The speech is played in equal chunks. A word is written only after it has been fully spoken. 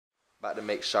About to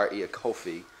make Sharty a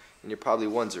coffee. And you're probably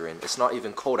wondering, it's not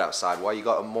even cold outside. Why you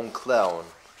got a Moncler on?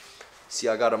 See,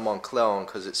 I got a Moncler on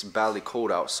because it's badly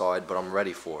cold outside, but I'm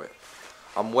ready for it.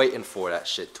 I'm waiting for that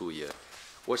shit to you.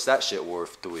 What's that shit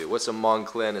worth to you? What's a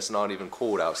Moncler and it's not even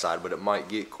cold outside, but it might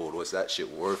get cold? What's that shit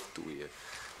worth to you?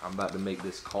 I'm about to make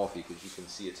this coffee because you can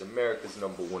see it's America's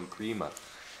 #1 creamer.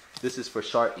 This is for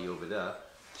Sharty over there.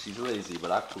 She's lazy, but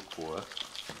I cook for her.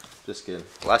 Just kidding.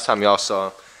 Last time y'all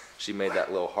saw, she made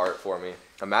that little heart for me.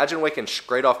 Imagine waking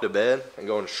straight off the bed and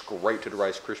going straight to the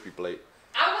Rice Krispie plate.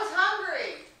 I was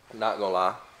hungry. Not gonna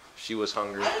lie, she was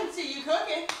hungry. I didn't see you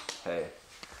cooking. Hey,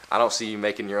 I don't see you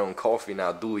making your own coffee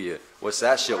now, do you? What's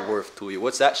that shit worth to you?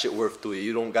 What's that shit worth to you?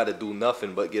 You don't gotta do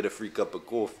nothing but get a free cup of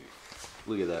coffee.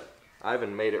 Look at that. I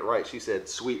even made it right. She said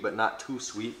sweet, but not too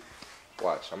sweet.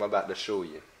 Watch, I'm about to show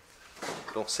you.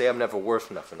 Don't say I'm never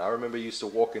worth nothing. I remember you used to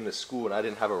walk into school and I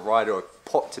didn't have a ride or a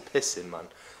pot to piss in, man.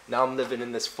 Now I'm living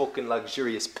in this fucking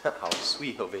luxurious penthouse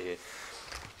suite over here.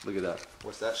 Look at that.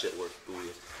 What's that shit worth to you?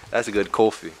 That's a good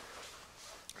coffee.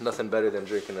 Nothing better than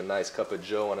drinking a nice cup of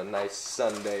joe on a nice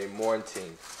Sunday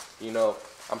morning. You know,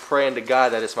 I'm praying to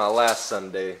God that it's my last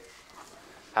Sunday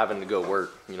having to go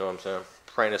work. You know what I'm saying?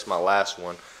 Praying it's my last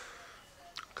one.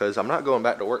 Because I'm not going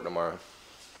back to work tomorrow.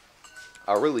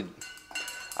 I really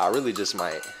just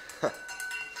might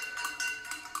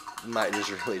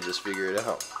just figure it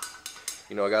out.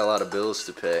 You know, I got a lot of bills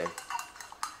to pay.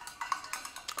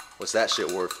 What's that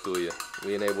shit worth to you?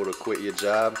 Being able to quit your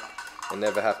job and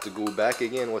never have to go back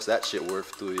again? What's that shit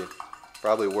worth to you?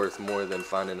 Probably worth more than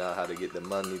finding out how to get the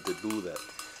money to do that.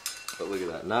 But look at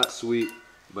that. Not sweet,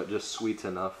 but just sweet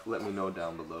enough. Let me know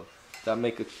down below. Did that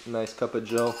make a nice cup of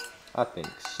joe? I think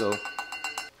so.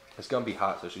 It's gonna be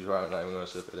hot, so she's probably not even gonna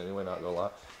sip it anyway, not gonna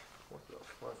lie. What the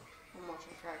fuck? I'm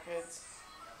watching crackheads.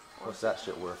 What's that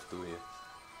shit worth to you?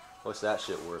 What's that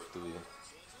shit worth to you?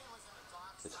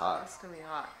 It's hot. It's gonna be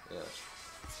hot. Yeah.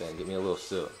 Saying, give me a little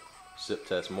sip. Sip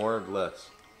test, more or less?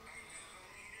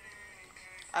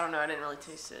 I don't know, I didn't really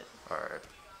taste it. Alright.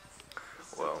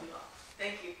 Well.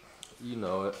 Thank you. You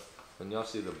know it. When y'all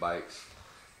see the bikes,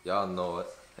 y'all know it.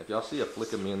 If y'all see a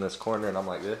flick of me in this corner and I'm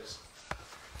like this.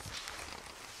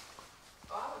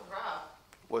 Oh, I was rough.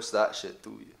 What's that shit to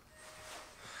you?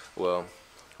 Well,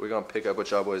 we're gonna pick up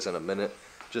with y'all boys in a minute.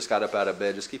 Just got up out of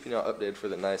bed, just keeping y'all updated for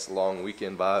the nice long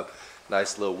weekend vibe.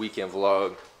 Nice little weekend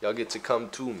vlog. Y'all get to come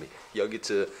to me. Y'all get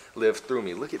to live through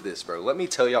me. Look at this, bro. Let me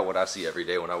tell y'all what I see every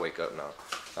day when I wake up now.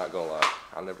 Not gonna lie.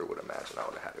 I never would imagine I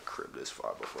would have had a crib this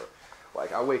far before.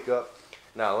 Like, I wake up.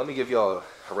 Now, let me give y'all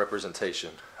a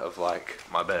representation of, like,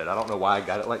 my bed. I don't know why I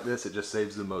got it like this. It just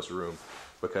saves the most room.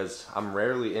 Because I'm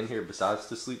rarely in here besides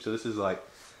to sleep. So this is like,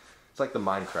 it's like the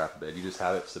Minecraft bed. You just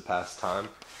have it to pass time.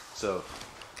 So,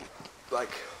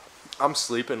 like, I'm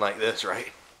sleeping like this,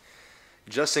 right?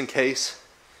 Just in case,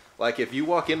 like, if you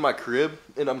walk in my crib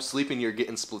and I'm sleeping, you're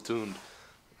getting splatooned.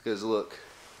 Because look,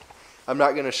 I'm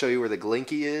not going to show you where the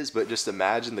Glinky is, but just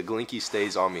imagine the Glinky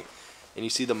stays on me. And you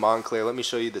see the Moncler, let me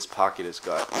show you this pocket it's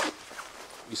got.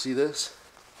 You see this?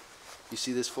 You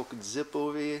see this fucking zip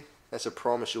over here? That's a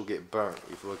promise you'll get burnt.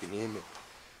 You fucking hear me?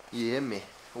 You hear me?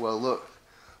 Well, look.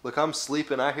 Look, I'm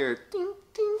sleeping, I hear ding,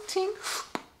 ding, ding.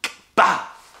 Bah!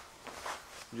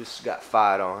 Just got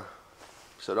fired on.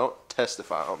 So don't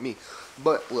testify on me.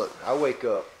 But look, I wake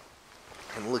up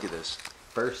and look at this.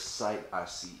 First sight I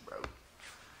see, bro.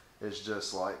 It's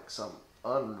just like some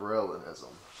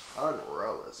unrealism.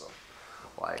 Unrealism.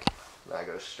 Like, and I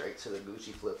go straight to the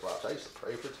Gucci flip-flops. I used to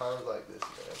pray for times like this,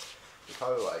 man. You're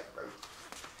probably like, bro,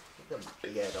 get them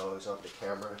big ass dogs on the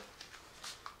camera.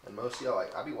 And most of y'all,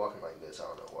 like, I be walking like this, I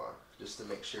don't know why. Just to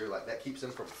make sure, like, that keeps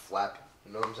them from flapping.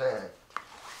 You know what I'm saying?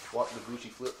 Walk the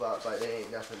Gucci flip-flops like they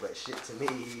ain't nothing but shit to me.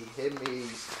 Hit me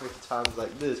for times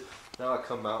like this. Now I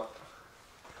come out,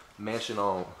 mashing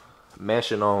on.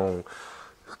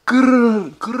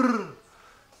 Come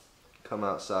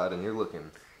outside and you're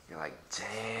like,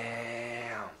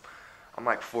 damn. I'm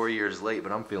like 4 years late,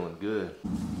 but I'm feeling good.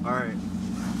 Alright,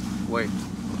 wait.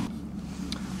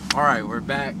 Alright, we're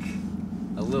back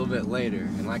a little bit later.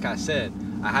 And like I said,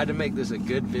 I had to make this a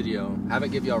good video. I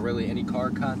haven't give y'all really any car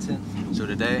content. So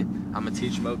today, I'm gonna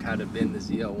teach Moak how to bend the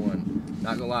ZL1.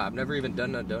 Not gonna lie, I've never even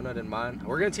done a donut in mine.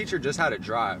 We're gonna teach her just how to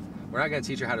drive. We're not gonna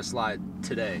teach her how to slide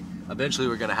today. Eventually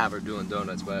we're gonna have her doing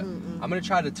donuts, but I'm gonna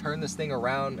try to turn this thing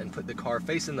around and put the car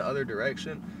facing the other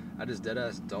direction. I just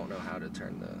deadass don't know how to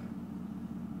turn that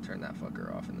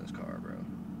fucker off in this car, bro.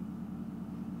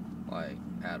 Like,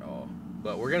 at all.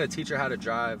 But we're gonna teach her how to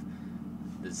drive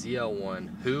the ZL1.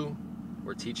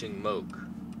 We're teaching Moak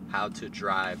how to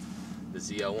drive the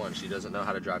ZL1. She doesn't know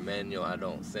how to drive manual, I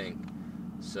don't think.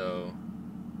 So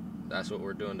that's what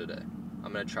we're doing today.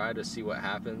 I'm gonna try to see what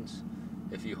happens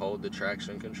if you hold the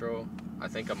traction control. I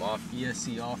think I'm off,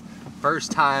 ESC off.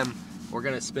 First time, we're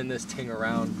gonna spin this ting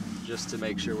around just to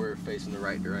make sure we're facing the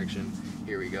right direction.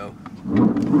 Here we go.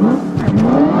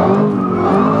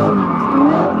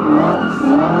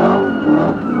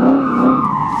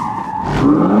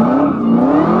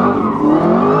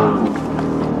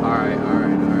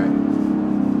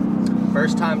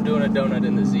 First time doing a donut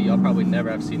in the Z. Y'all probably never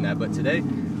have seen that, but today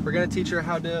we're gonna teach her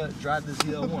how to drive the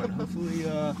ZL1. Hopefully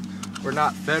we're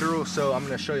not federal, so I'm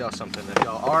gonna show y'all something. If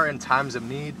y'all are in times of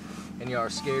need and y'all are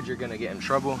scared you're gonna get in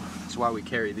trouble, that's why we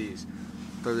carry these.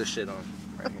 Throw this shit on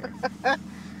right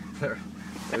here.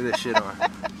 Throw this shit on.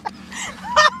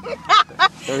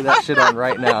 Throw that shit on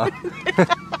right now.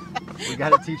 We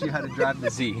gotta teach you how to drive the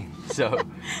Z. So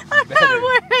I'm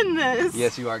not wearing this.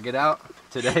 Yes, you are. Get out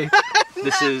today.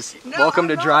 This is welcome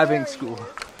to driving school.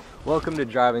 Welcome to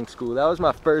driving school. That was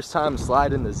my first time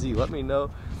sliding the Z. Let me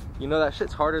know. You know, that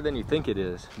shit's harder than you think it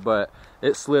is, but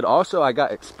it slid. Also, I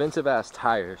got expensive ass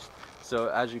tires. So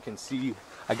as you can see,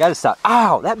 I gotta stop.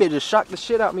 Ow, that bit just shocked the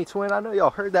shit out of me, twin. I know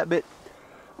y'all heard that bit.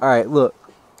 All right, look,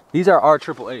 these are our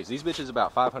AAAs. These bitches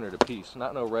about 500 a piece,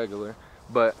 not no regular,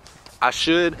 but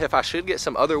if I should get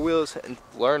some other wheels and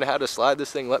learn how to slide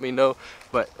this thing, let me know.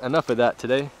 But enough of that.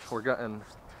 Today, we're going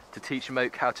to teach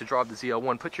Moak how to drive the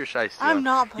ZL1. Put your shiesty on. I'm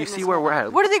not putting You see this where on. we're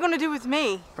at. What are they going to do with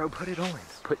me? Bro, put it on.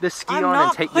 Put the ski I'm on not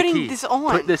and take the putting key. this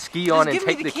on. Put the ski on Just and give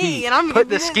me take the the key. key and I'm Put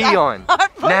the gonna ski do on this.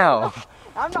 now.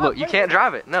 I'm not Look, you can't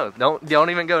drive it. No, don't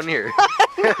even go near.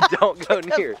 Don't go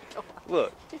near.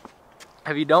 Look,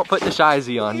 if you don't put the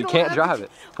shiesty on, you can't drive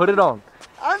it. Put it on.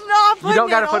 I'm not putting it on. You don't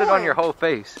gotta put it on your whole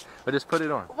face, but just put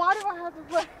it on. Why do I have to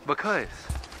put? Because,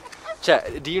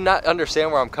 chat, do you not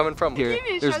understand where I'm coming from here?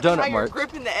 There's donut marks. You're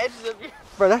gripping the edges of your...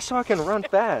 Bro, that's so I can run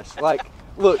fast. Like,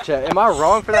 look, chat, am I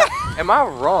wrong for that? Am I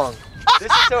wrong?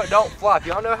 This is so it don't flop.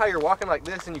 Y'all know how you're walking like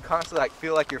this and you constantly like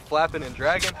feel like you're flapping and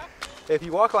dragging? If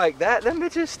you walk like that, them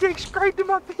bitches stick straight to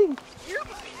my feet.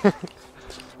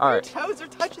 All right. Your toes are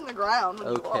touching the ground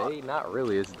when you walk. Okay, not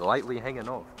really. It's lightly hanging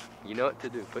off. You know what to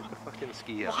do. Put the fucking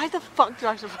ski on. Why the fuck do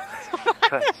I have to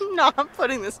put this on? I'm not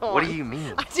putting this on. What do you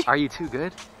mean? Are you too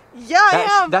good? Yeah,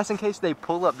 I am. That's in case they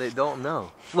pull up, they don't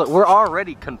know. Look, we're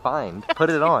already confined. Put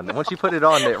it on. Once you put it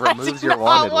on, it removes your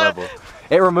wanted level.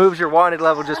 It removes your wanted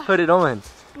level. Just put it on.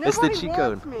 It's the cheat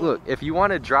code. Look, if you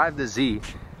want to drive the Z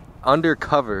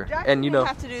undercover, and you know,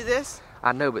 have to do this.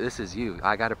 I know, but this is you.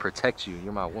 I gotta protect you.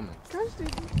 You're my woman.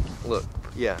 Look,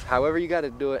 yeah. However you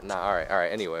gotta do it. Nah. All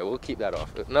right. Anyway, we'll keep that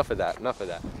off. Enough of that. Enough of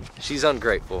that. She's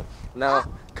ungrateful.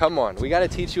 Now, come on. We gotta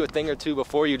teach you a thing or two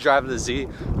before you drive the Z,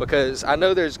 because I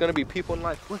know there's gonna be people in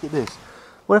life. Look at this.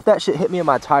 What if that shit hit me in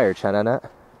my tire, Chanana?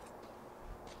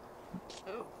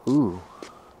 Ooh.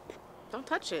 Don't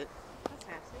touch it. That's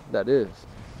nasty. That is.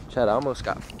 Chad, I almost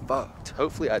got fucked.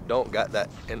 Hopefully I don't got that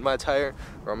in my tire,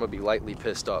 or I'm gonna be lightly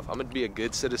pissed off. I'm gonna be a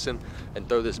good citizen and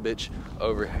throw this bitch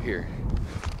over here.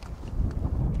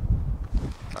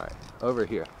 All right, over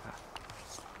here.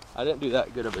 I didn't do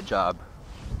that good of a job,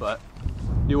 but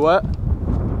do what?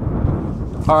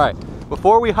 All right,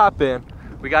 before we hop in,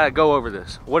 we gotta go over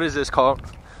this. What is this called?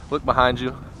 Look behind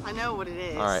you. I know what it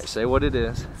is. All right, say what it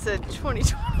is. It's a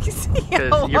 2020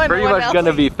 Because you're pretty much going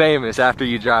to be famous after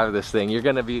you drive this thing. You're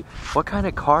going to be, what kind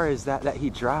of car is that he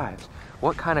drives?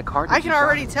 What kind of car did I can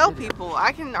already tell people.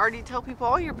 I can already tell people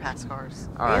all your past cars.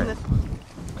 All right.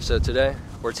 So today,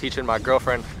 we're teaching my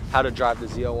girlfriend how to drive the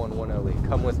ZL1 1LE.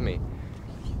 Come with me.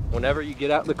 Whenever you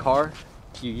get out the car,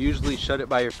 you usually shut it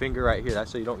by your finger right here.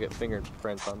 That's so you don't get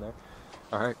fingerprints on there.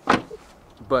 All right.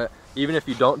 But even if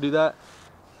you don't do that,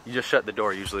 you just shut the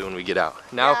door usually when we get out.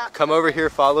 Now, come over here,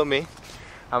 follow me.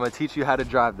 I'm gonna teach you how to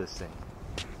drive this thing.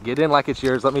 Get in like it's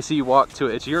yours. Let me see you walk to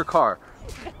it. It's your car.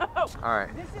 No. All right.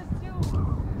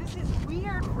 This is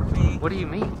weird for me. What do you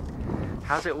mean?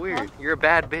 How's it weird? Huh? You're a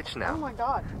bad bitch now. Oh my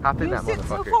God. Hop in that sit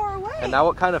motherfucker. So far away. And now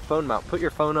what kind of phone mount? Put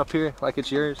your phone up here like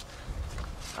it's yours.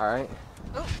 All right.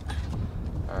 Oh.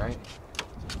 All right.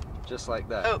 Just like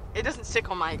that. Oh, it doesn't stick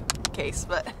on my case,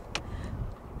 but.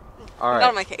 All right. Not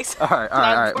on my case. All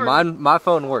right. My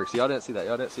phone works. Y'all didn't see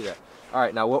that. All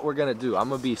right, now what we're gonna do, I'm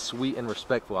gonna be sweet and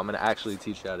respectful. I'm gonna actually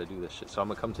teach you how to do this shit. So I'm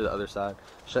gonna come to the other side,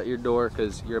 shut your door,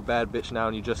 cause you're a bad bitch now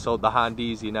and you just sold the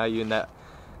Hondies. Now you in that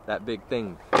big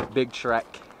thing, big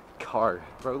track car.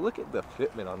 Bro, look at the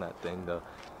fitment on that thing though.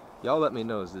 Y'all let me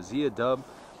know, is the Z a dub?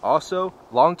 Also,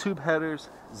 long tube headers,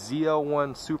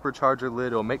 ZL1 supercharger lid,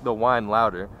 it'll make the whine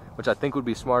louder, which I think would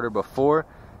be smarter before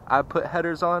I put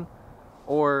headers on,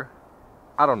 or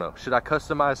I don't know, should I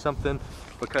customize something?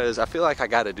 Because I feel like I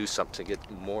got to do something to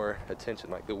get more attention.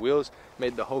 Like the wheels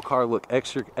made the whole car look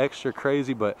extra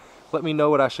crazy, but let me know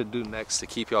what I should do next to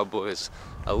keep y'all boys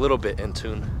a little bit in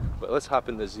tune. But let's hop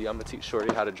in the Z. I'm gonna teach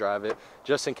Shorty how to drive it,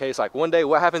 just in case. Like one day,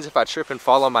 what happens if I trip and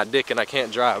fall on my dick and I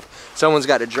can't drive? Someone's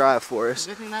got to drive for us.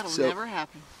 Good thing that'll never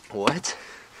happen. What?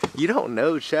 You don't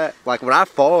know, chat. Like when I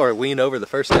fall or lean over, the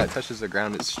first thing that touches the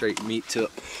ground is straight meat tip.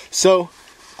 So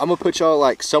I'm gonna put y'all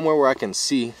like somewhere where I can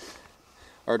see,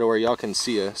 or to where y'all can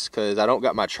see us, because I don't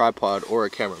got my tripod or a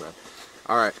cameraman.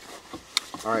 All right,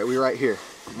 we right here.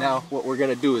 Now what we're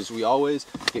gonna do is we always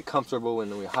get comfortable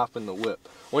when we hop in the whip.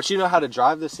 Once you know how to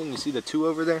drive this thing, you see the 2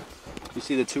 over there? You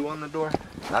see the 2 on the door?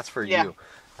 That's for you.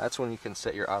 That's when you can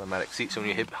set your automatic seat. So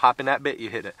when you hop in that bit, you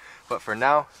hit it. But for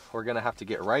now, we're gonna have to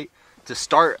get right to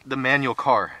start the manual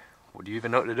car. Well, do you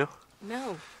even know what to do?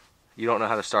 No. You don't know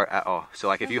how to start at all. So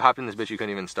like if you hop in this bitch, you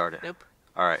couldn't even start it. Nope.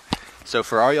 All right. So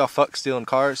for all y'all fuck stealing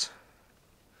cars,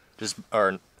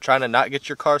 or trying to not get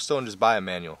your car stolen, just buy a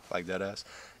manual like that ass,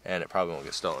 and it probably won't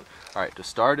get stolen. All right, to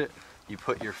start it, you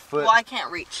put your foot. Well, I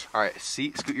can't reach. All right,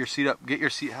 scoot your seat up. Get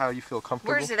your seat how you feel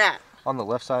comfortable. Where's it at? On the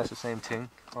left side, it's the same thing.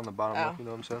 On the bottom left, you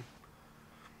know what I'm saying?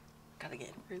 Gotta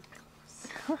get really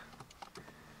close.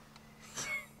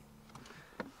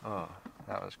 Oh,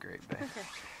 that was great, babe. Okay.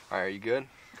 All right, are you good?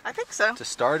 I think so. To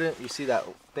start it, you see that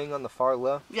thing on the far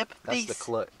left? Yep, That's the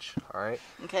clutch, all right?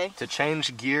 Okay. To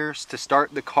change gears, to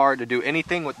start the car, to do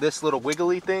anything with this little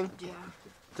wiggly thing, Yeah.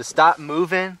 to stop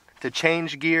moving, to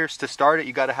change gears, to start it,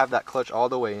 you got to have that clutch all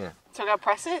the way in. So I gotta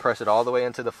press it? Press it all the way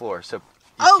into the floor. So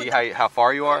you see how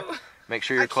far you are? Make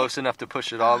sure you're close enough to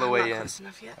push it all the way in. I'm not close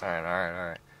enough yet. All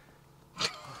right.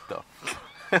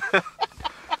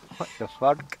 What the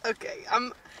fuck? Okay,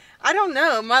 I don't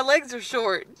know. My legs are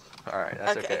short. All right,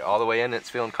 that's okay. All the way in, it's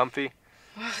feeling comfy?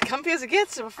 Comfy as it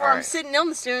gets before I'm sitting on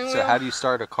the steering wheel. So how do you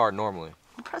start a car normally?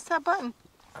 Press that button.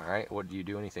 All right, what do you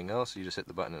do anything else? You just hit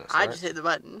the button and it starts? I just hit the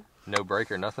button. No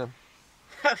brake or nothing?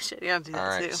 Oh shit, you have to do that All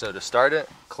right, too. so to start it,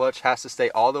 clutch has to stay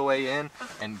all the way in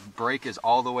and brake is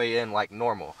all the way in like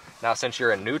normal. Now since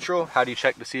you're in neutral, how do you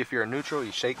check to see if you're in neutral?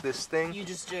 You shake this thing. You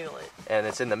just jiggle it. And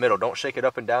it's in the middle. Don't shake it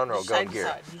up and down or it'll go in gear.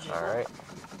 Side to side. All right,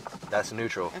 that's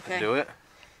neutral. Okay. Do it.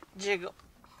 Jiggle.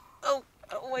 Oh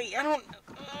wait, I don't.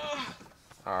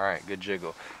 All right, good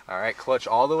jiggle. All right, clutch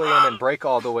all the way in and brake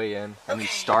all the way in. And you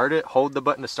start it, hold the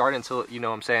button to start it until, you know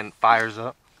what I'm saying, fires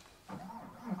up.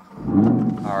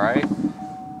 All right.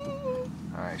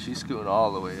 All right, she's scooting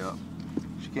all the way up.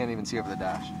 She can't even see over the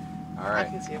dash. All right, I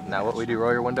can see over the now what we do,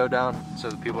 roll your window down so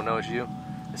that people know it's you.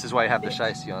 This is why you have the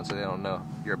shiesty on, so they don't know.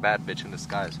 You're a bad bitch in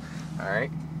disguise. All right,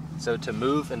 so to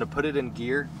move and to put it in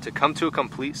gear, to come to a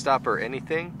complete stop or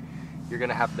anything, you're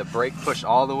gonna have the brake push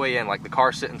all the way in, like the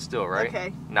car sitting still, right?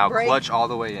 Okay. Now brake. clutch all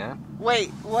the way in. Wait,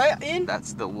 what in?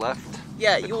 That's the left.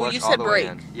 Yeah, the you clutch all said the way brake.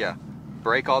 in. Yeah,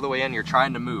 brake all the way in. You're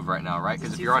trying to move right now, right?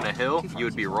 Because if you're on a hill, Too far. you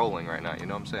would be rolling right now. You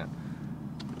know what I'm saying?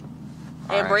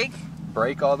 And All right. brake?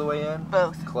 Brake all the way in.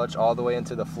 Both. Clutch all the way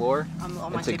into the floor. I'm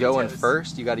on my And to tippy go in toes.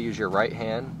 first, you got to use your right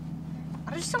hand.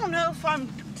 I just don't know if I'm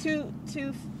too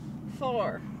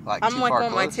far. Like I'm too like far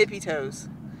on my close. tippy toes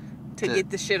to get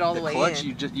the shit all the way clutch,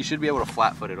 in. you should be able to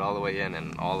flat foot it all the way in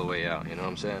and all the way out. You know what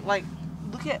I'm saying? Like,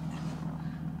 look at.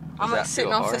 I'm that like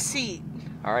sitting feel off the hard? seat.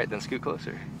 All right, then scoot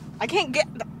closer. I can't get.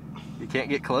 You can't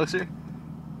get closer?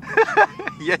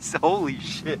 Yes, holy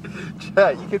shit.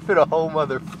 Chat, you could fit a whole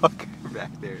motherfucker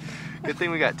back there. Good thing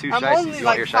we got two I'm shiesties. only You like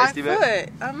want your 5 shiesty back?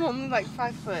 foot. I'm only like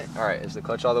 5 foot. Alright, is the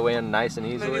clutch all the way in nice and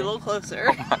easily? Maybe a little closer.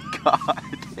 Oh my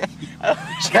god.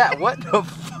 Chat, what the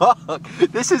fuck?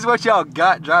 This is what y'all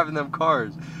got driving them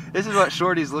cars. This is what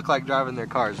shorties look like driving their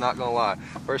cars, not gonna lie.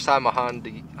 First time a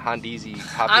Hondeezy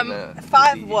hopped in I'm the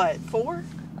 5 Z. what? 4?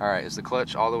 Alright, is the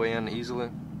clutch all the way in easily?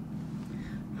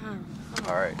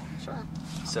 Alright. Sure.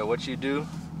 So what you do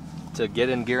to get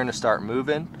in gear and to start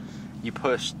moving, you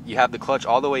have the clutch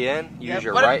all the way in, you use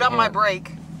your what right about hand. my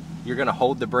brake? You're gonna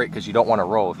hold the brake because you don't want to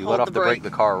roll. If you Hold let off the the brake,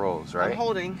 brake. the car rolls, right? I'm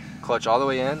holding. Clutch all the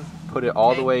way in, put it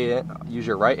all the way in, use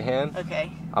your right hand.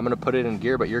 Okay. I'm gonna put it in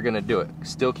gear, but you're gonna do it.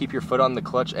 Still keep your foot on the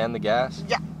clutch and the gas.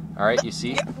 Yeah. Alright, you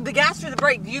see? Yeah, the gas or the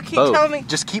brake? You keep Both. telling me.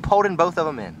 Just keep holding both of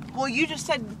them in. Well, you just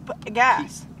said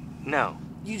gas. No.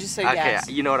 You just said Okay, gas.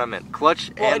 you know what I meant.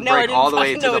 Clutch Well, and no, I brake didn't all the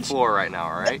way fucking to know the what you- floor right now,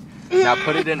 alright? Now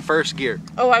put it in first gear.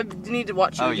 Oh, I need to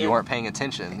watch you. Oh, again. you weren't paying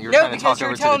attention. You were No, trying to because talk you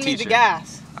over were to the telling me teacher. the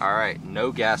gas. Alright,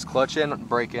 no gas. Clutch in,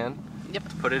 brake in. Yep.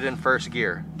 Put it in first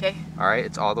gear. Okay. Alright,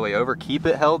 it's all the way over. Keep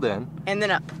it held in. And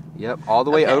then up. Yep, all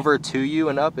the way Okay. over to you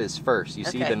and up is first. You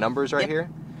see Okay. the numbers right Yep. here?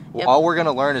 Well, Yep. all we're going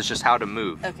to learn is just how to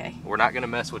move. Okay. We're not going to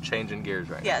mess with changing gears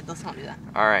right Yeah, let's not do that.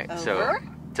 now. Alright, so Over.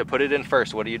 to put it in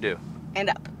first, what do you do? And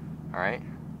up. All right.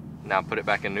 Now put it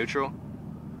back in neutral.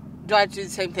 Do I have to do the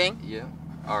same thing? Yeah.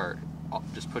 Or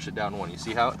just push it down one. You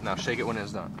see how? Now shake it when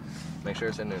it's done. Make sure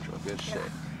it's in neutral. Good shake.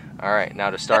 All right. Now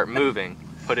to start moving,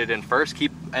 put it in first.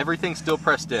 Keep everything still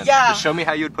pressed in. Yeah. Just show me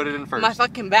how you would put it in first. My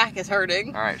fucking back is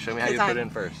hurting. All right. Show me how you put it in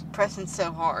first. Pressing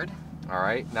so hard. All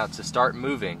right. Now to start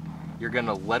moving, you're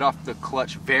gonna let off the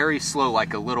clutch very slow,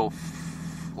 like a little,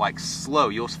 like slow.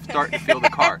 You'll start to feel the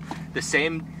car. The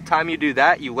same time you do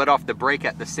that, you let off the brake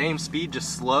at the same speed,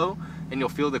 just slow, and you'll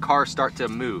feel the car start to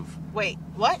move. Wait,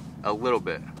 what? A little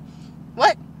bit.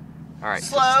 What? All right,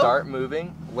 slow? To start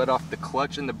moving, let off the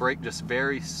clutch and the brake just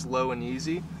very slow and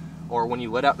easy. Or when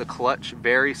you let out the clutch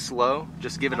very slow,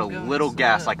 just give it a little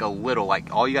gas, like a little.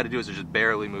 Like all you got to do is just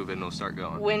barely move it and it'll start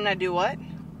going. When I do what?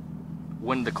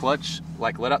 When the clutch,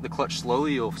 like let out the clutch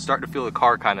slowly, you'll start to feel the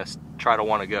car kind of try to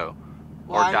want to go.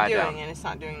 Well, or die I'm doing down. it. It's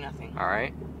not doing nothing. All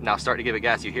right. Now start to give it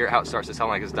gas. You hear how it starts to sound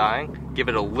like it's dying? Give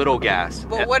it a little gas.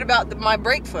 But what about my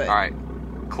brake foot? All right.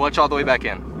 Clutch all the way back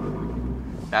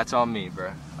in. That's on me,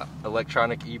 bro.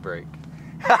 Electronic e-brake.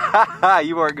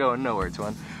 You weren't going nowhere,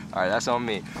 twin. All right, that's on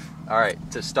me. All right,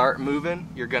 to start moving,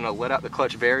 you're gonna let out the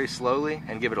clutch very slowly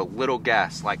and give it a little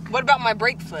gas. Like. What about my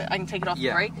brake foot? I can take it off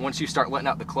the brake? Once you start letting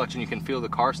out the clutch and you can feel the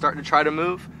car starting to try to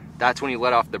move, that's when you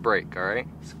let off the brake, all right?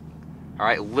 All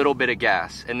right, a little bit of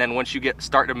gas. And then once you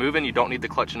start to moving, you don't need the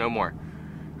clutch no more.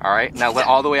 All right, now let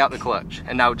all the way out the clutch.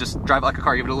 And now just drive it like a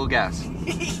car, give it a little gas.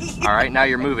 All right, now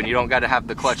you're moving. You don't got to have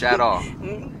the clutch at all.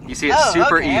 You see, it's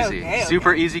super easy.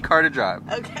 Super easy car to drive.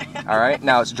 Okay. All right,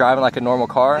 now it's driving like a normal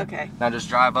car. Okay. Now just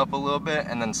drive up a little bit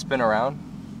and then spin around.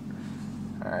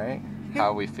 All right, how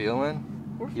are we feeling?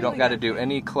 You don't got to do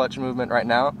any clutch movement right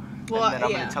now. Well, and then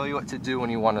I'm going to tell you what to do when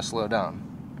you want to slow down.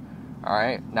 All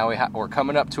right, now we're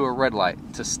coming up to a red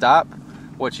light. To stop,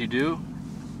 what you do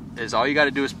is all you got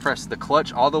to do is press the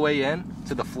clutch all the way in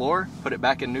to the floor, put it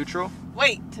back in neutral.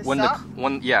 Wait, to stop?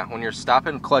 When you're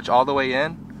stopping, clutch all the way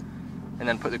in, and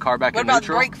then put the car back in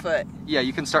neutral. What about the brake foot? Yeah,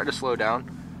 you can start to slow down.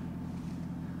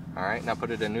 All right, now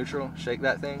put it in neutral. Shake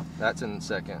that thing. That's in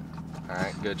second. All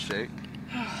right, good shake.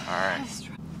 All right.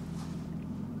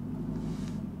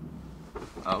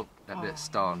 Oh, that bit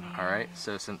stalled. All right,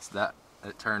 so since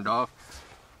it turned off,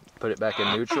 put it back in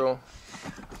neutral.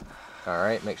 All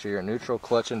right, make sure you're in neutral.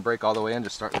 Clutch and brake all the way in.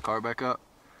 Just start the car back up.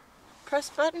 Press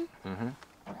button? Mm-hmm.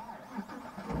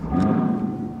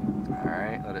 All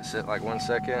right, let it sit like 1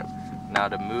 second. Now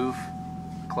to move,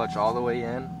 clutch all the way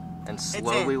in and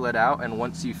slowly let out. And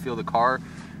once you feel the car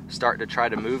start to try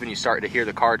to move and you start to hear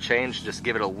the car change, just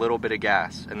give it a little bit of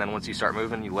gas. And then once you start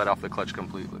moving, you let off the clutch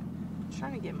completely. I'm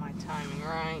trying to get my timing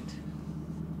right.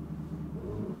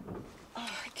 Oh,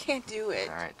 I can't do it.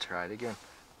 All right, try it again.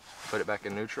 Put it back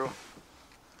in neutral.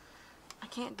 I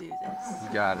can't do this.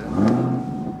 You got it.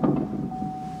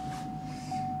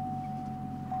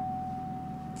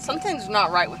 Something's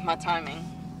not right with my timing.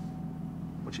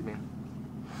 What you mean?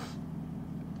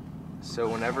 So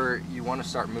whenever you want to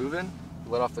start moving,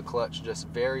 let off the clutch just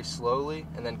very slowly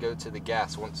and then go to the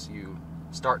gas. Once you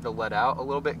start to let out a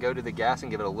little bit, go to the gas and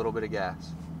give it a little bit of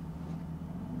gas.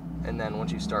 And then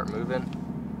once you start moving,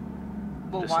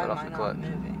 well, just why let am off I the clutch. not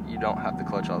moving? You don't have the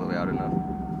clutch all the way out enough.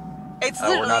 It's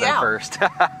literally we're not out. in first.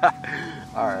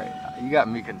 All right, you got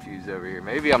me confused over here.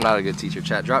 Maybe I'm not a good teacher.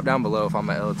 Chat, drop down below if I'm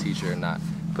an L teacher or not.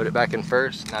 Put it back in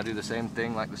first. Now do the same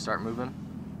thing like to start moving.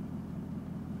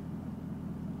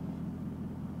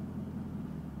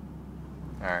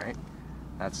 All right,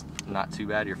 that's not too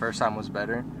bad. Your first time was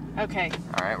better. Okay.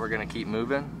 All right, we're gonna keep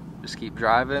moving. Just keep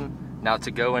driving. Now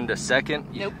to go into second.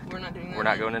 Nope, we're not doing that. We're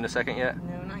not going into second yet?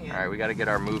 No, not yet. All right, we got to get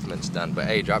our movements done. But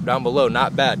hey, drop down below.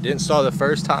 Not bad. Didn't stall the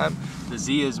first time. The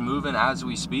Z is moving as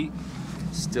we speak.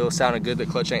 Still sounding good. The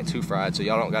clutch ain't too fried, so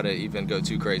y'all don't got to even go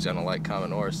too crazy on the like,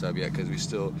 comment, or sub yet, because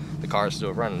the car's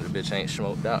still running. The bitch ain't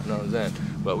smoked out, you know what I'm saying?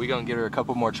 But we going to get her a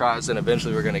couple more tries, and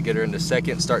eventually we're going to get her into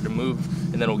second, start to move,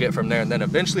 and then we'll get from there. And then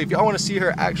eventually, if y'all want to see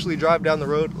her actually drive down the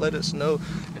road, let us know.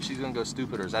 And she's going to go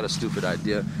stupid, or is that a stupid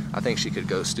idea? I think she could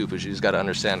go stupid. She just got to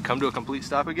understand. Come to a complete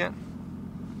stop again.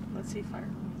 Let's see if I...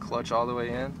 Clutch all the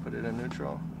way in, put it in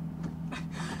neutral.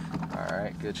 All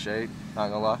right, good shake, not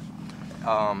gonna lie.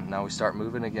 Now we start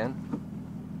moving again.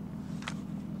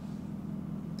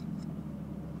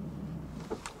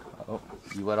 Oh,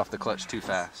 you let off the clutch too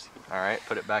fast. All right,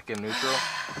 put it back in neutral.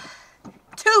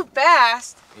 Too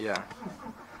fast? Yeah.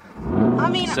 I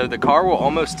mean... So the car will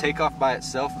almost take off by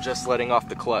itself just letting off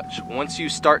the clutch. Once you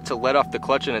start to let off the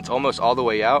clutch and it's almost all the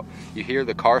way out, you hear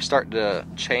the car start to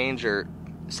change or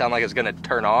sound like it's gonna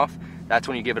turn off. That's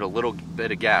when you give it a little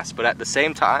bit of gas. But at the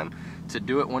same time, to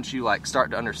do it once you like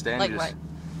start to understand, like you just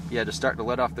Yeah, just start to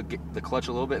let off the clutch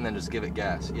a little bit and then just give it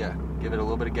gas. Yeah, give it a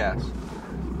little bit of gas.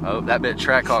 Oh, that bit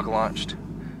track hawk launched.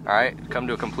 All right, come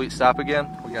to a complete stop again.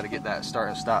 We got to get that start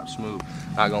and stop smooth.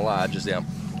 Not gonna lie, I just am.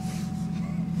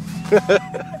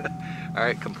 All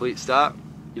right, complete stop.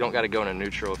 You don't got to go into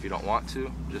neutral if you don't want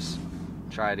to. Just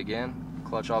try it again.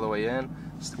 Clutch all the way in.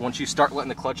 Once you start letting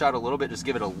the clutch out a little bit, just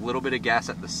give it a little bit of gas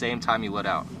at the same time you let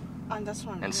out. That's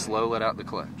what I'm doing. Slow let out the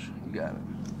clutch. You got it.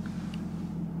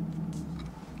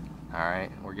 All right,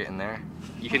 we're getting there.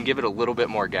 You can give it a little bit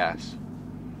more gas.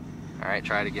 All right,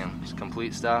 try it again. Just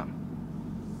complete stop.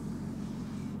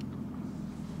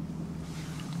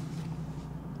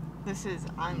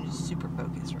 I'm just super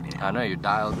focused right now. I know, you're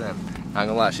dialed in. Not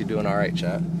gonna lie, she's doing all right,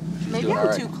 chat. Maybe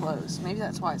I'm too close. Maybe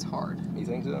that's why it's hard. You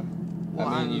think so? Well,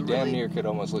 I mean, you damn near could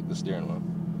almost lick the steering wheel.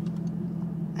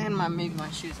 And maybe my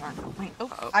shoes aren't. Wait,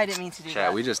 I didn't mean to do that.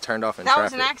 Chat, we just turned off in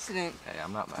traffic. traffic. That was an accident. Hey,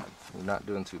 I'm not mad. You're not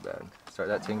doing too bad. Start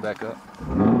that ting back up.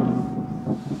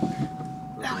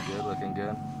 Looking good, looking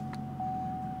good.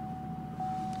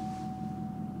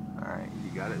 All right,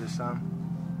 you got it this time?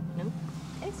 Nope.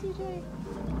 Hey, CJ.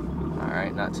 All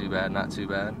right, not too bad, not too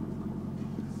bad.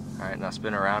 All right, now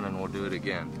spin around and we'll do it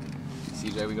again.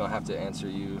 CJ, we're gonna have to answer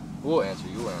you. We'll answer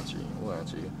you, we'll answer you, we'll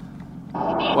answer you.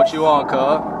 What you on,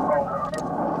 cub?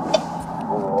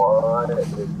 What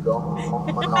is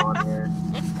going on here?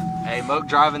 Hey, Moak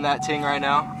driving that ting right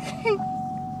now.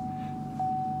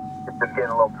 Just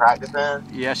getting a little practice in.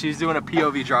 Yeah, she's doing a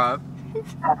POV drive.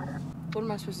 What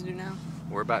am I supposed to do now?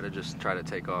 We're about to just try to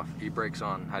take off. E-brake's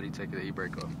on. How do you take the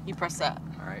e-brake off? You press that.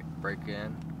 All right, brake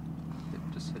in.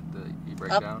 Just hit the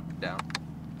e-brake Up. down.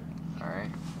 All right.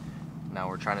 Now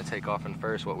we're trying to take off in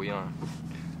first. What we on?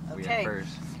 We Okay. in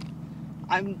first.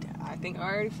 I think I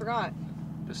already forgot.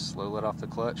 Just slow let off the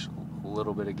clutch. A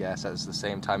little bit of gas at the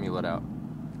same time you let out.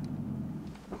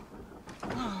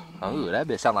 Oh, that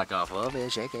bitch sound like a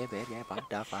shake it, what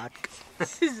the fuck?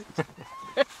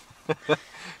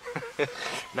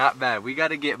 Not bad. We got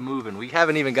to get moving. We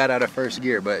haven't even got out of first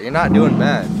gear, but you're not doing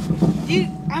bad. Dude,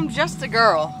 I'm just a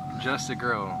girl. Just a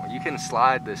girl. You can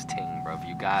slide this ting, bro. If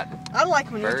you got I like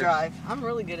when you first. drive. I'm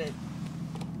really good at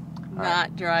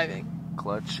not driving.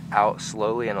 Clutch out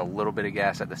slowly and a little bit of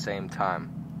gas at the same time.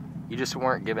 You just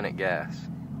weren't giving it gas.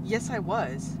 Yes, I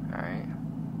was. All right.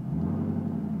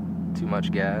 Too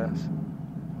much gas.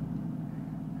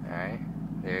 All right.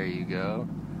 There you go.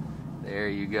 There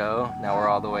you go. Now we're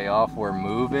all the way off. We're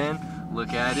moving.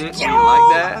 Look at it. Do you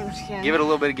like that? Give it a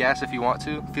little bit of gas if you want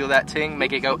to. Feel that ting.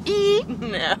 Make it go ee.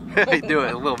 No. Do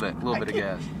it a little bit. A little bit of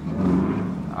gas.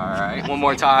 All right. One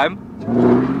more time.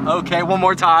 Okay. One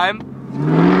more time.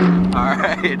 All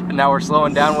right. Now we're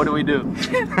slowing down. What do we do?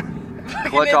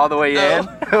 Clutch all the way in.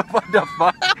 What the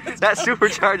fuck? That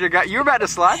supercharger got you. Were about to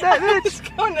slide that bitch. It's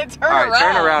going to turn All right. around.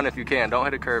 Turn around if you can. Don't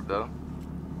hit a curb though.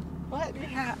 What?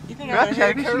 You think I'm gonna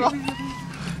hit a curve?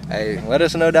 Hey, let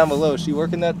us know down below. Is she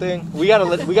working that thing? We gotta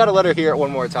let her hear it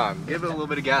one more time. Give it a little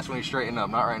bit of gas when you straighten up.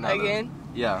 Not right now. Again?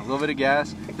 Though. Yeah, a little bit of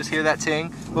gas. Just hear that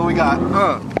ting. What we got?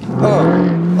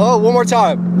 Oh, one more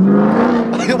time.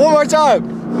 One more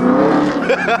time.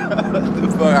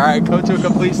 All right, come to a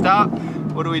complete stop.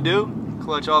 What do?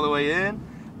 Clutch all the way in.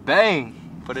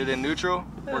 Bang. Put it in neutral.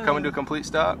 We're coming to a complete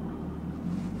stop.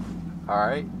 All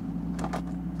right.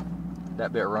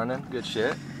 That bit running. Good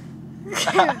shit.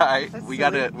 All right, we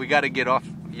gotta get off.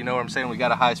 You know what I'm saying? We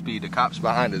got a high speed. The cops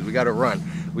behind us. We gotta run.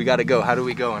 We gotta go. How do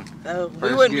we going? Oh,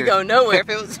 we wouldn't be going nowhere if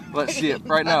it was. Let's see it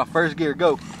right now. First gear,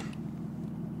 go.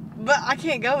 But I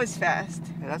can't go as fast.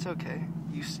 Hey, that's okay.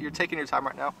 You're taking your time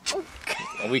right now.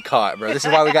 And we caught, bro. This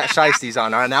is why we got shiesties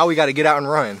on. All right, now we got to get out and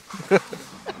run.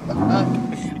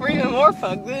 We're even more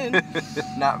fucked then.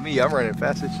 Not me. I'm running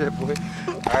fast as shit, boy.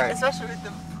 All right. Especially with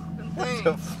the thing. What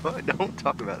the fuck? Don't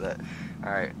talk about that.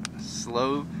 All right.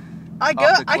 Slow. I go.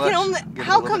 Off the I can clutch, only. give it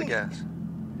How a little come? bit of gas.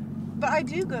 But I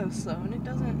do go slow and it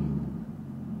doesn't.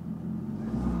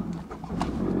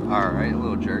 All right. A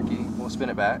little jerky. We'll spin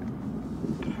it back.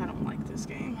 I don't like this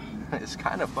game. It's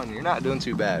kind of fun. You're not doing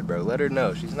too bad, bro. Let her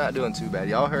know. She's not doing too bad.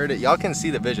 Y'all heard it. Y'all can see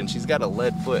the vision. She's got a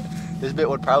lead foot. This bit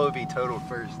would probably be totaled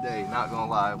first day. Not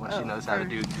gonna lie. When she knows how to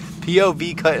do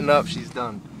POV cutting up, she's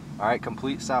done. All right,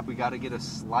 complete stop. We got to get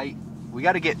we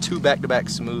got to get 2 back-to-back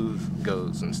smooth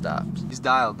goes and stops. She's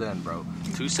dialed in, bro.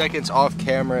 2 seconds off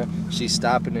camera. She's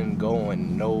stopping and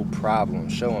going. No problem.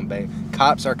 Show them, babe.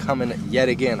 Cops are coming yet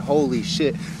again. Holy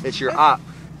shit. It's your op.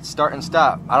 Start and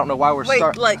stop. I don't know why we're starting.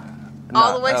 Wait, like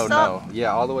all the way stop? No.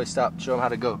 Yeah, all the way stop. Show them how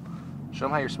to go. Show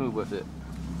them how you're smooth with it.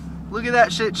 Look at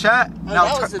that shit, chat. Oh,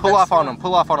 Now pull off on them.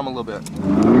 Pull off on them a little bit.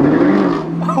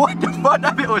 What the fuck?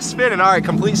 That bit was spinning. All right,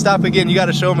 complete stop again. You got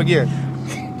to show them again.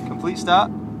 Complete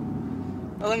stop.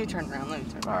 Oh, let me turn around. Let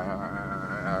me turn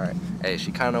around. All right. Hey,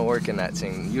 she kind of working that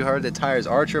thing. You heard the tires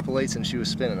are 888s and she was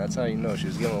spinning. That's how you know she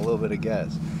was giving a little bit of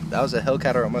gas. That was a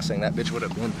Hellcat or a Mustang. That bitch would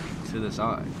have been to the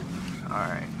side. All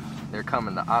right. They're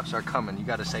coming. The ops are coming. You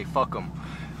got to say fuck them.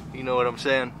 You know what I'm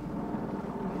saying?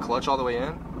 Clutch all the way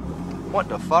in? What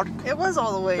the fuck? It was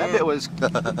all the way that in. Bit was... It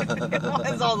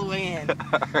was all the way in.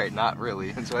 Alright, not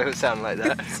really. That's why it was sounding like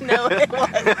that. No, it was.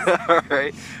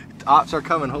 Alright. Ops are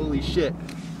coming. Holy shit.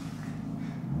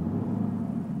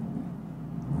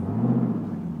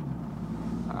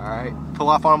 Alright. Pull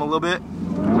off on them a little bit.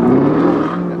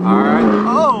 Alright.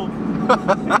 Oh!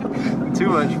 Too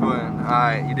much fun.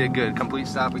 Alright, you did good. Complete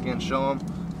stop again. Show them.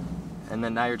 And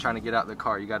then now you're trying to get out the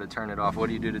car. You got to turn it off. What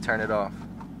do you do to turn it off?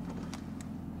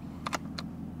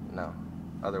 No.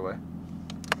 Other way.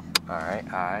 Alright,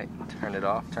 alright. Turn it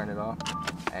off, turn it off.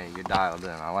 Hey, you're dialed in.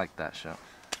 I like that shit.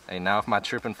 Hey, now if my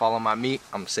trip and fall on my meat,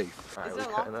 I'm safe. Alright, we're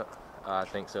cutting up. I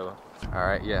think so.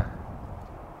 Alright, yeah.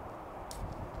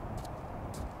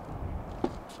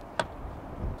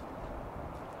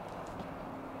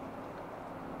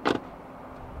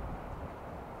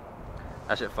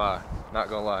 That shit fire. Not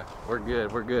gonna lie. We're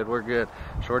good, we're good, we're good.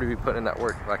 Shorty be putting in that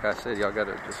work. Like I said, y'all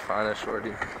gotta just find a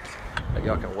shorty that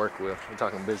y'all can work with. We're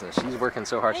talking business. She's working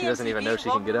so hard, she doesn't even know she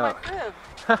can get out.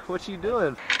 What you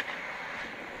doing?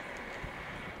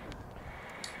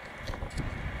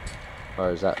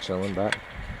 Or is that chilling back?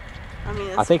 I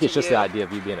mean, I think it's just the idea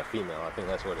of you being a female. I think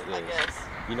that's what it is. I guess.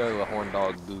 You know the horn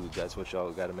dog dudes, that's what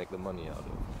y'all gotta make the money out of.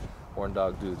 Horn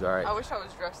dog dudes, alright. I wish I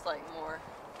was dressed like more.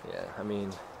 Yeah, I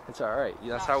mean, it's alright.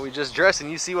 That's how we just dress, and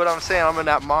you see what I'm saying? I'm in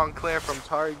that Montclair from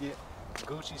Target,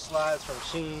 Gucci slides from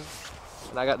Shein,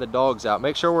 and I got the dogs out.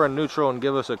 Make sure we're in neutral and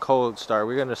give us a cold start.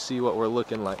 We're gonna see what we're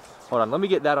looking like. Hold on, let me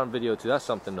get that on video too. That's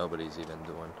something nobody's even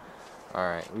doing.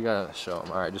 Alright, we gotta show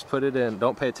them. Alright, just put it in.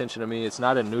 Don't pay attention to me. It's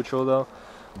not in neutral though,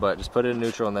 but just put it in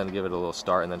neutral and then give it a little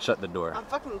start and then shut the door. I'm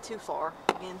fucking too far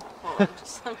again. Hold on,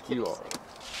 I'm You are.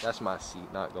 That's my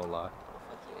seat, not gonna lie.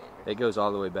 It goes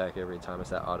all the way back every time.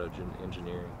 It's that auto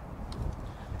engineering.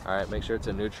 All right, make sure it's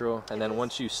in neutral, and then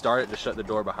once you start it, just shut the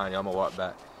door behind you. I'm gonna walk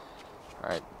back. All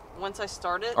right. Once I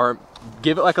start it? Or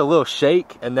give it like a little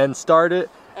shake, and then start it,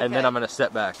 and then I'm gonna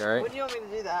step back. All right. When do you want me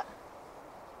to do that?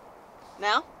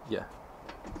 Now? Yeah.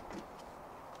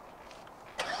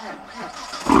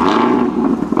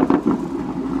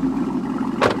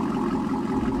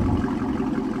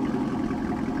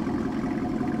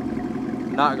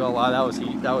 Not gonna lie, that was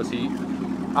heat. That was heat.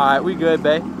 All right, we good,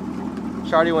 babe.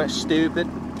 Shawty went stupid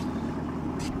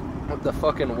with the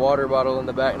fucking water bottle in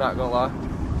the back. Not gonna lie,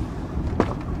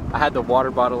 I had the water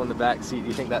bottle in the back seat. Do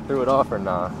you think that threw it off or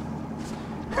nah?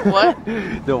 What?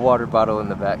 The water bottle in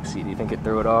the back seat. Do you think it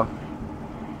threw it off?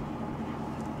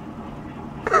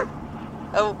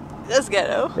 Oh, that's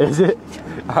ghetto. Is it?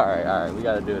 All right. We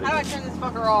gotta do it. How do I turn this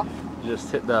fucker off?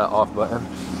 Just hit the off button.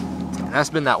 That's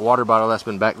been that water bottle that's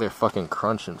been back there fucking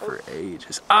crunching for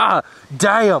ages. Ah,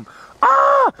 damn.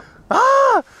 Ah.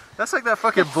 That's like that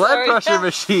fucking blood pressure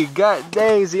machine. God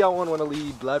dang, ZL1 want to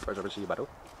leave blood pressure machine.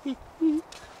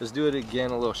 Let's do it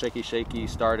again. A little shaky, shaky.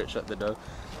 Start it. Shut the door.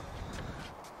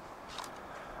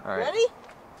 All right. Ready?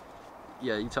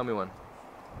 Yeah, you tell me when.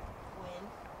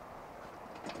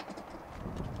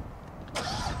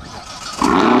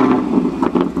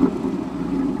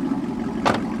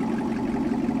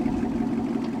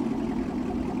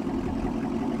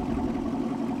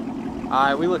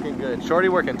 Alright, we looking good. Shorty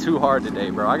working too hard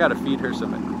today, bro. I gotta feed her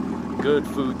some good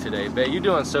food today. Babe, you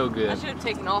doing so good. I should have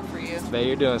taken off for you. Babe,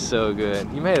 you're doing so good.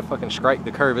 You made a fucking strike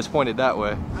the curve. It's pointed that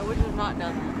way. I would have not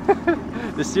done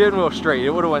that. The steering wheel straight. It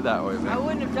would have went that way, man. I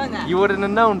wouldn't have done that. You wouldn't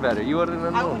have known better. You wouldn't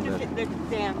have I known wouldn't better. have hit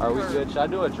the damn Are we curve. good? Should I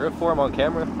do a drift for him on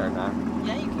camera or not?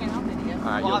 Yeah, you can. I'll video.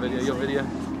 Alright, Well,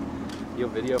 you'll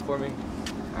video for me?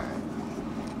 Alright.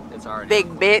 It's already Big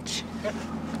bitch.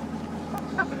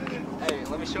 Hey,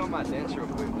 let me show him my dents real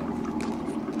quick.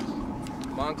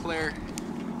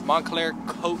 Montclair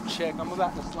coat check. I'm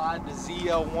about to slide the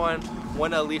ZL1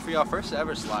 1LE for y'all. First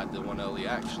ever slide the 1LE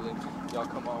actually. Y'all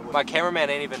come on with my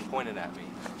cameraman ain't even pointing at me.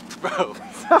 Bro,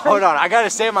 hold on. I gotta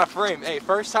stay in my frame. Hey,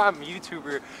 first time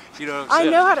YouTuber, you know what I'm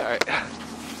saying? I know how to.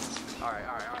 Alright.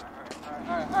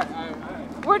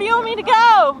 Where do you want me to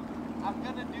go? I'm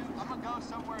gonna go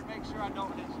somewhere and make sure I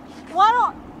don't hit you. Why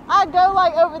don't I go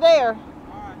like over there?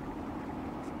 Alright.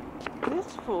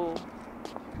 This fool.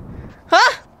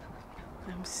 Huh?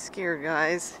 I'm scared,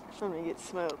 guys. I'm gonna get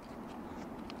smoked.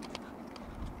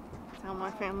 Tell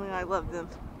my family I love them.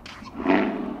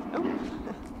 Oh.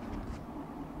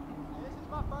 This is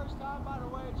my first time, by the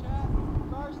way, chat.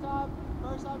 First time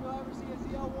you'll ever see a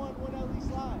ZL1 1LE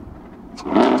slide.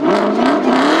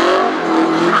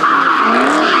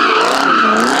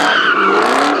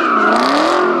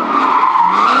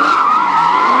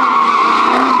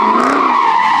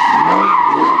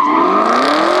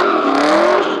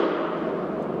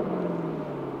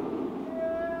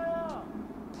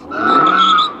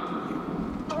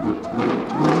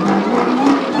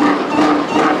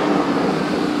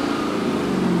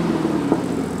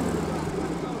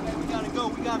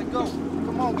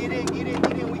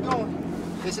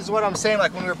 what I'm saying,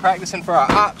 like when we were practicing for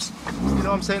our ops. You know what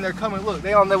I'm saying? They're coming. Look,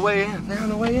 they on their way in. They're on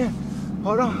the way in.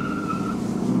 Hold on.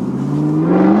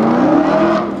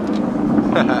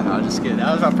 I'm just kidding.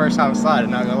 That was my first time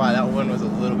sliding. Not gonna lie, that one was a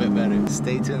little bit better.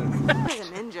 Stay tuned. Like a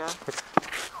ninja.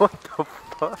 What the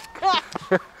fuck?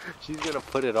 She's gonna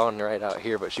put it on right out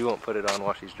here, but she won't put it on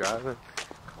while she's driving.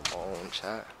 Come on,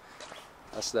 chat.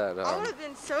 That's that. I would have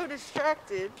been so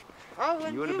distracted. I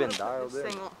wouldn't. You would have been dialed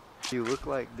in. You look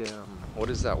like them. What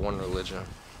is that one religion?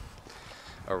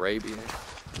 Arabian?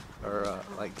 Or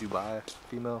like Dubai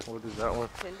female. What is that one?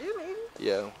 Hindu, maybe?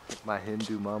 Yeah. My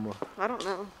Hindu mama. I don't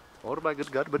know. What about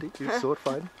good gut, buddy? You're so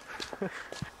fine.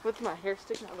 With my hair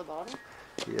sticking out of the bottom?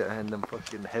 Yeah, and them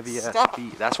fucking heavy ass Stop.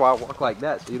 feet. That's why I walk like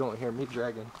that, so you don't hear me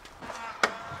dragging.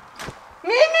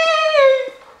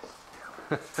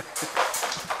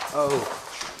 Oh.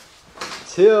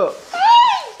 Chill.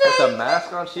 With the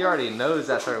mask on, she already knows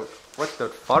that's her. What the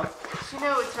fuck? She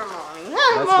knows it's her mommy.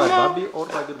 That's my Bobby. Oh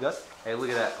my good gut. Hey, look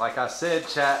at that. Like I said,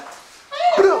 chat.